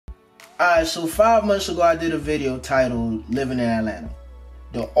Alright, so 5 months ago I did a video titled Living in Atlanta.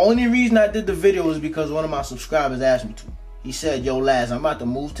 The only reason I did the video was because one of my subscribers asked me to. He said, yo Laz, I'm about to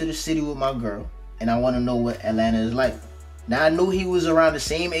move to the city with my girl and I want to know what Atlanta is like. Now I knew he was around the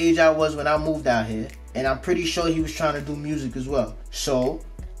same age I was when I moved out here, and I'm pretty sure he was trying to do music as well. So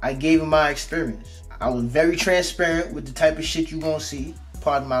I gave him my experience. I was very transparent with the type of shit you gonna see,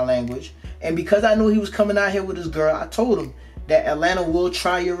 pardon my language. And because I knew he was coming out here with his girl, I told him that Atlanta will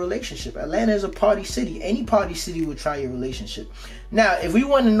try your relationship. Atlanta is a party city. Any party city will try your relationship. Now, if we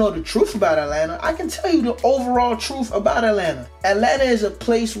want to know the truth about Atlanta, I can tell you the overall truth about Atlanta. Atlanta is a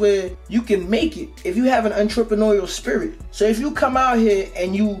place where you can make it if you have an entrepreneurial spirit. So if you come out here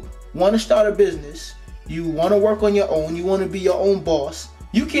and you want to start a business, you want to work on your own, you want to be your own boss,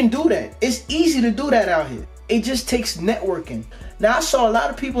 you can do that. It's easy to do that out here. It just takes networking. Now, I saw a lot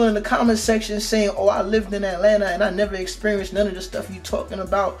of people in the comment section saying, oh, I lived in Atlanta and I never experienced none of the stuff you talking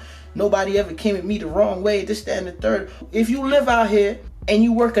about. Nobody ever came at me the wrong way, this, that, and the third. If you live out here and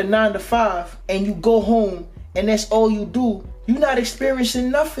you work a 9 to 5 and you go home and that's all you do, you're not experiencing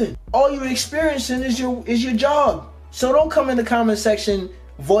nothing. All you're experiencing is your job. So don't come in the comment section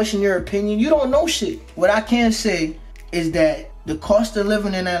voicing your opinion. You don't know shit. What I can say is that the cost of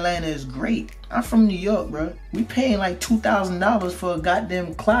living in Atlanta is great. I'm from New York, bro. We paying like $2,000 for a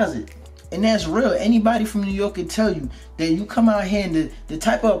goddamn closet. And that's real. Anybody from New York can tell you that you come out here and the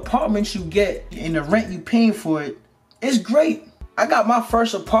type of apartments you get and the rent you paying for it, it's great. I got my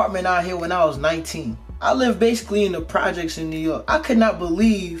first apartment out here when I was 19. I lived basically in the projects in New York. I could not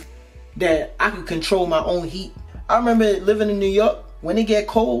believe that I could control my own heat. I remember living in New York. When it get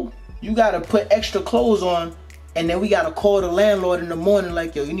cold, you gotta put extra clothes on, and then we gotta call the landlord in the morning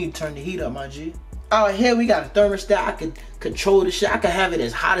like, yo, you need to turn the heat up, my G. Out here, we got a thermostat. I could control the shit. I could have it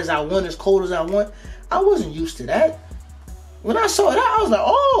as hot as I want, as cold as I want. I wasn't used to that. When I saw that, I was like,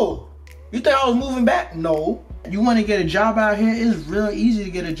 oh, you think I was moving back? No. You want to get a job out here? It's real easy to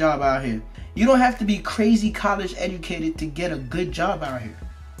get a job out here. You don't have to be crazy college educated to get a good job out here.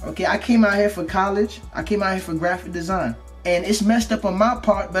 Okay, I came out here for college. I came out here for graphic design. And it's messed up on my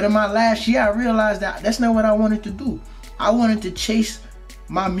part, but in my last year, I realized that that's not what I wanted to do. I wanted to chase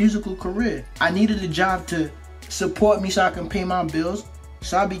my musical career. I needed a job to support me so I can pay my bills.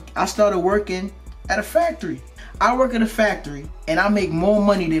 So I started working at a factory. I work at a factory and I make more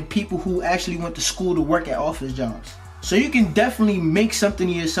money than people who actually went to school to work at office jobs. So you can definitely make something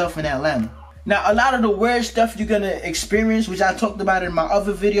of yourself in Atlanta. Now, a lot of the weird stuff you're gonna experience, which I talked about in my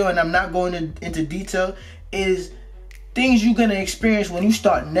other video and I'm not going into detail, is things you're gonna experience when you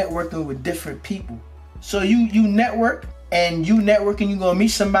start networking with different people. So you network, and you networking, you're gonna meet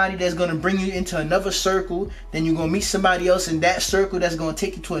somebody that's gonna bring you into another circle, then you're gonna meet somebody else in that circle that's gonna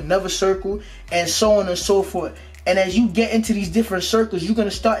take you to another circle, and so on and so forth. And as you get into these different circles, you're gonna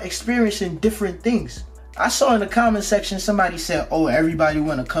start experiencing different things. I saw in the comment section somebody said, oh, everybody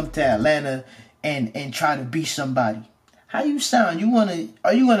wanna come to Atlanta and try to be somebody. How you sound?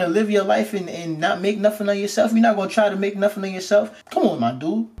 Are you gonna live your life and not make nothing of yourself? You're not gonna try to make nothing of yourself? Come on, my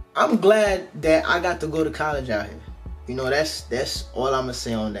dude. I'm glad that I got to go to college out here. You know, that's all I'm gonna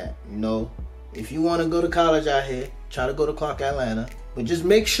say on that. You know, if you wanna go to college out here, try to go to Clark Atlanta, but just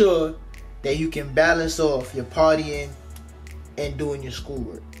make sure that you can balance off your partying and doing your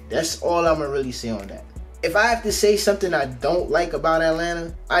schoolwork. That's all I'm gonna really say on that. If I have to say something I don't like about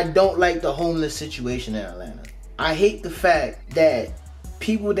Atlanta, I don't like the homeless situation in Atlanta. I hate the fact that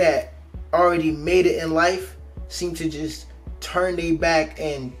people that already made it in life seem to just turn their back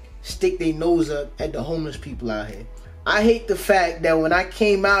and stick their nose up at the homeless people out here. I hate the fact that when I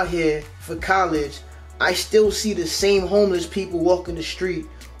came out here for college, I still see the same homeless people walking the street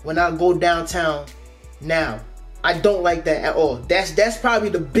when I go downtown now. I don't like that at all. That's probably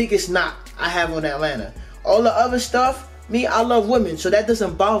the biggest knock I have on Atlanta. All the other stuff, I love women, so that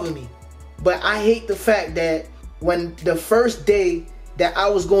doesn't bother me. But I hate the fact that when the first day that I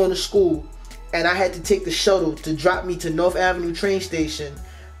was going to school and I had to take the shuttle to drop me to North Avenue train station,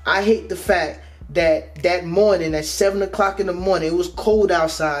 I hate the fact that morning at 7 o'clock in the morning, it was cold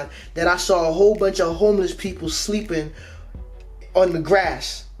outside, that I saw a whole bunch of homeless people sleeping on the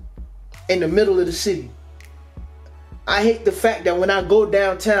grass in the middle of the city. I hate the fact that when I go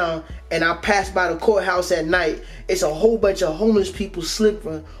downtown and I pass by the courthouse at night, it's a whole bunch of homeless people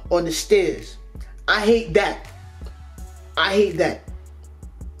sleeping on the stairs. I hate that. I hate that.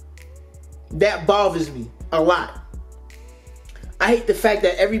 That bothers me a lot. I hate the fact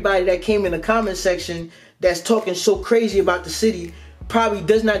that everybody that came in the comment section that's talking so crazy about the city probably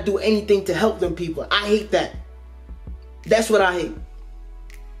does not do anything to help them people. I hate that. That's what I hate.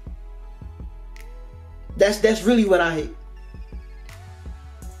 That's really what I hate.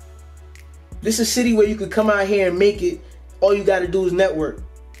 This is a city where you could come out here and make it. All you gotta do is network.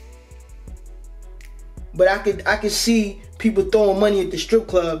 But I could see people throwing money at the strip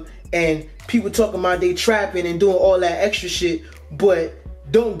club and people talking about they trapping and doing all that extra shit, but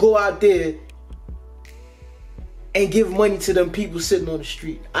don't go out there and give money to them people sitting on the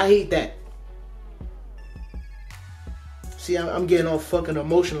street. I hate that. See, I'm getting all fucking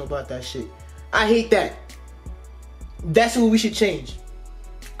emotional about that shit. I hate that. That's what we should change.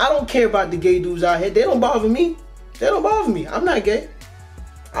 I don't care about the gay dudes out here. They don't bother me. They don't bother me. I'm not gay.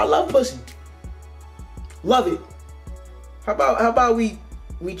 I love pussy. Love it. How about we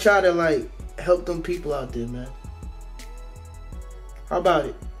try to like help them people out there, man? How about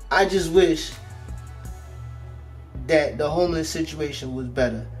it? I just wish that the homeless situation was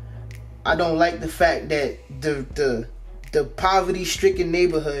better. I don't like the fact that the poverty-stricken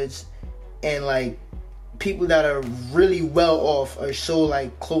neighborhoods and like people that are really well off are so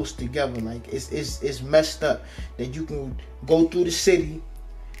like close together. Like it's messed up that you can go through the city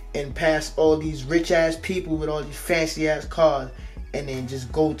and pass all these rich ass people with all these fancy ass cars and then just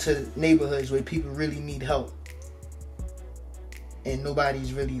go to neighborhoods where people really need help and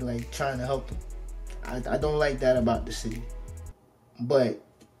nobody's really like trying to help them. I don't like that about the city. But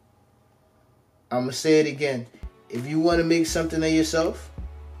I'm gonna say it again. If you want to make something of yourself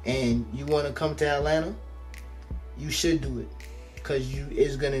and you want to come to Atlanta, you should do it, because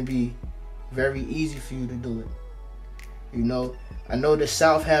it's gonna be very easy for you to do it. You know, I know the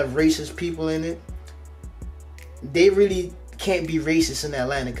South have racist people in it. They really can't be racist in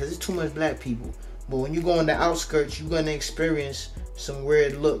Atlanta because it's too much black people. But when you go on the outskirts, you're gonna experience some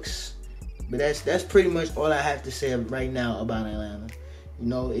weird looks. But that's pretty much all I have to say right now about Atlanta. You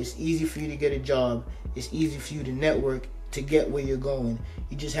know, it's easy for you to get a job. It's easy for you to network to get where you're going.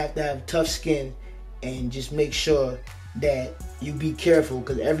 You just have to have tough skin and just make sure that you be careful,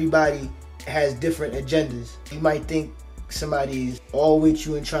 because everybody has different agendas. You might think somebody is all with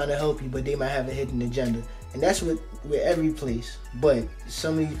you and trying to help you, but they might have a hidden agenda. And that's with every place. But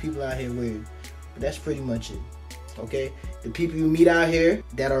some of these people out here weird. But that's pretty much it. Okay? The people you meet out here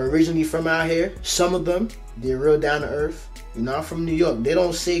that are originally from out here, some of them, they're real down to earth. You know, I'm from New York. They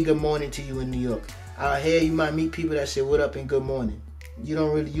don't say good morning to you in New York. Out here, you might meet people that say what up and good morning. You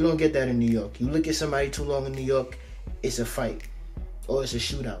don't get that in New York. You look at somebody too long in New York, it's a fight. Or it's a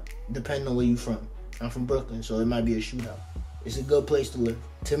shootout, depending on where you're from. I'm from Brooklyn, so it might be a shootout. It's a good place to live,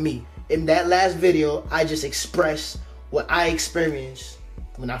 to me. In that last video, I just expressed what I experienced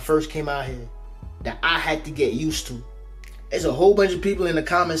when I first came out here that I had to get used to. There's a whole bunch of people in the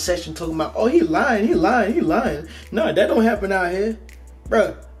comment section talking about, oh, he lying. No, that don't happen out here.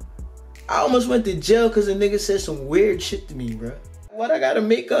 Bruh, I almost went to jail because a nigga said some weird shit to me, bruh. What I gotta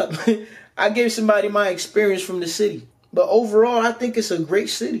make up? I gave somebody my experience from the city. But overall, I think it's a great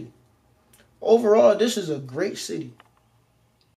city. Overall, this is a great city.